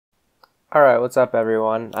Alright, what's up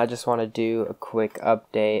everyone? I just want to do a quick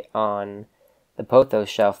update on the Pothos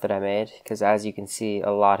shelf that I made, because as you can see,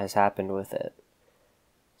 a lot has happened with it.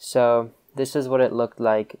 So, this is what it looked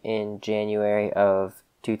like in January of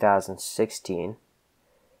 2016,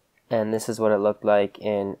 and this is what it looked like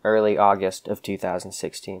in early August of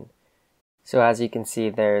 2016. So as you can see,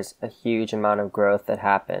 there's a huge amount of growth that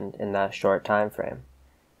happened in that short time frame.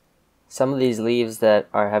 Some of these leaves that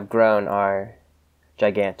have grown are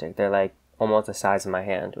gigantic. They're like almost the size of my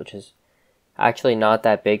hand, which is actually not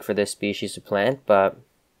that big for this species of plant, but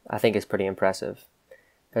I think it's pretty impressive.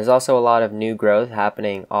 There's also a lot of new growth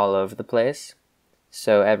happening all over the place.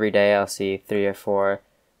 So every day I'll see 3 or 4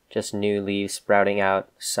 just new leaves sprouting out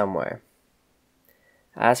somewhere.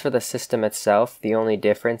 As for the system itself, the only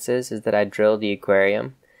difference is that I drilled the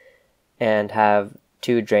aquarium and have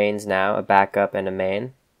 2 drains now, a backup and a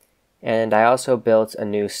main. And I also built a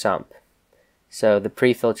new sump. So the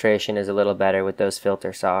pre-filtration is a little better with those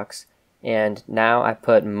filter socks. And now I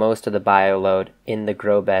put most of the bio load in the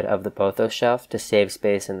grow bed of the Pothos shelf to save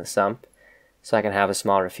space in the sump, so I can have a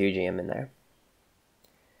small refugium in there.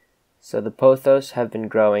 So the Pothos have been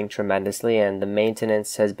growing tremendously, and the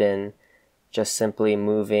maintenance has been just simply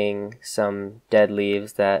moving some dead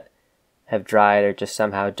leaves that have dried or just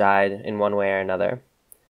somehow died in one way or another.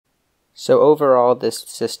 So overall, this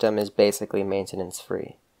system is basically maintenance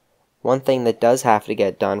free. One thing that does have to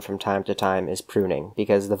get done from time to time is pruning,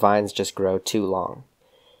 because the vines just grow too long.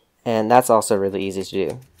 And that's also really easy to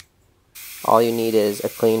do. All you need is a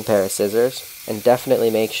clean pair of scissors, and definitely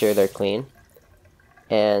make sure they're clean.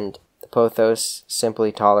 And the Pothos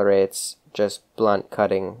simply tolerates just blunt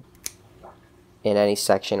cutting in any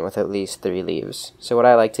section with at least 3 leaves. So what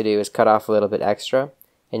I like to do is cut off a little bit extra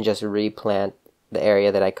and just replant the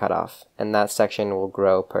area that I cut off, and that section will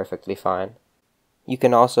grow perfectly fine. You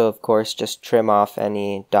can also, of course, just trim off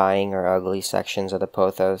any dying or ugly sections of the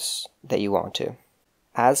Pothos that you want to.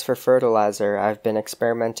 As for fertilizer, I've been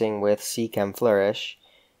experimenting with Seachem Flourish,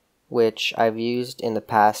 which I've used in the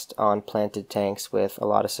past on planted tanks with a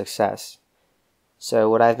lot of success. So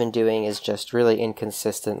what I've been doing is just really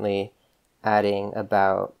inconsistently adding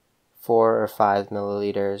about 4 or 5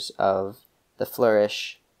 milliliters of the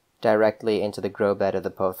Flourish directly into the grow bed of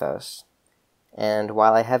the Pothos. And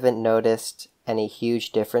while I haven't noticed any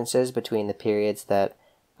huge differences between the periods that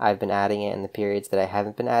I've been adding it and the periods that I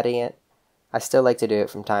haven't been adding it, I still like to do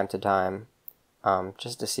it from time to time,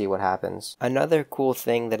 just to see what happens. Another cool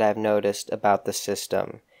thing that I've noticed about the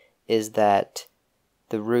system is that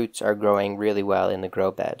the roots are growing really well in the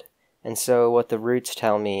grow bed. And so what the roots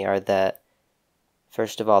tell me are that,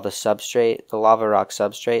 first of all, the substrate, the lava rock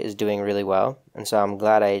substrate, is doing really well, and so I'm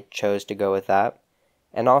glad I chose to go with that.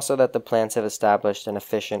 And also that the plants have established an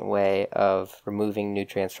efficient way of removing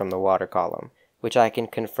nutrients from the water column, which I can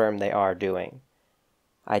confirm they are doing.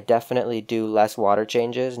 I definitely do less water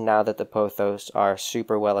changes now that the Pothos are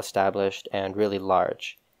super well established and really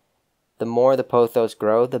large. The more the Pothos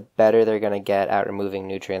grow, the better they're going to get at removing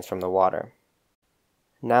nutrients from the water.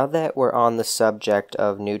 Now that we're on the subject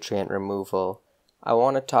of nutrient removal, I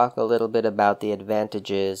want to talk a little bit about the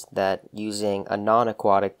advantages that using a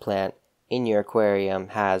non-aquatic plant in your aquarium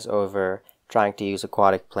has over trying to use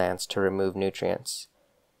aquatic plants to remove nutrients.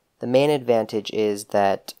 The main advantage is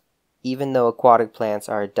that even though aquatic plants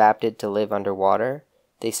are adapted to live underwater,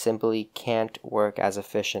 they simply can't work as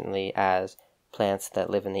efficiently as plants that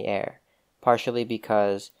live in the air, partially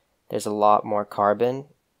because there's a lot more carbon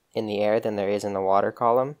in the air than there is in the water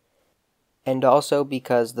column, and also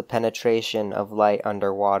because the penetration of light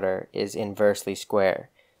underwater is inversely square.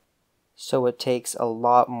 So it takes a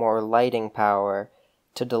lot more lighting power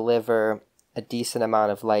to deliver a decent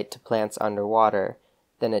amount of light to plants underwater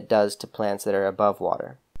than it does to plants that are above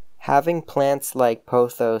water. Having plants like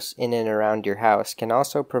Pothos in and around your house can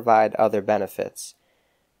also provide other benefits.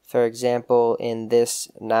 For example, in this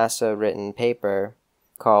NASA-written paper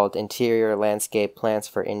called Interior Landscape Plants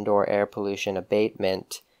for Indoor Air Pollution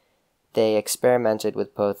Abatement, they experimented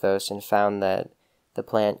with Pothos and found that the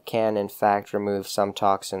plant can in fact remove some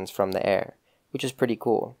toxins from the air, which is pretty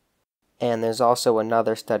cool. And there's also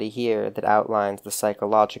another study here that outlines the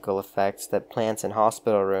psychological effects that plants in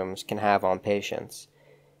hospital rooms can have on patients.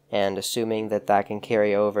 And assuming that that can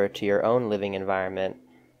carry over to your own living environment,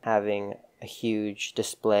 having a huge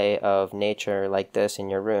display of nature like this in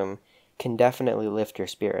your room can definitely lift your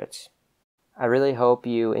spirits. I really hope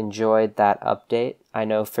you enjoyed that update. I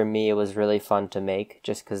know for me it was really fun to make,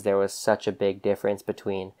 just because there was such a big difference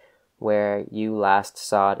between where you last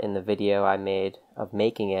saw it in the video I made of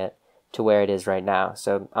making it to where it is right now.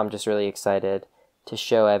 So I'm just really excited to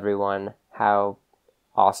show everyone how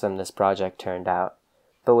awesome this project turned out.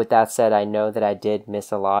 But with that said, I know that I did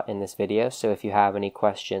miss a lot in this video, so if you have any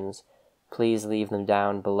questions, please leave them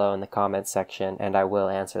down below in the comments section and I will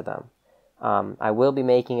answer them. I will be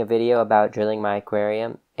making a video about drilling my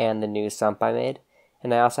aquarium and the new sump I made,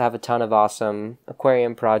 and I also have a ton of awesome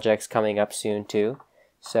aquarium projects coming up soon too,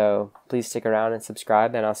 so please stick around and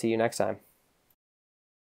subscribe, and I'll see you next time.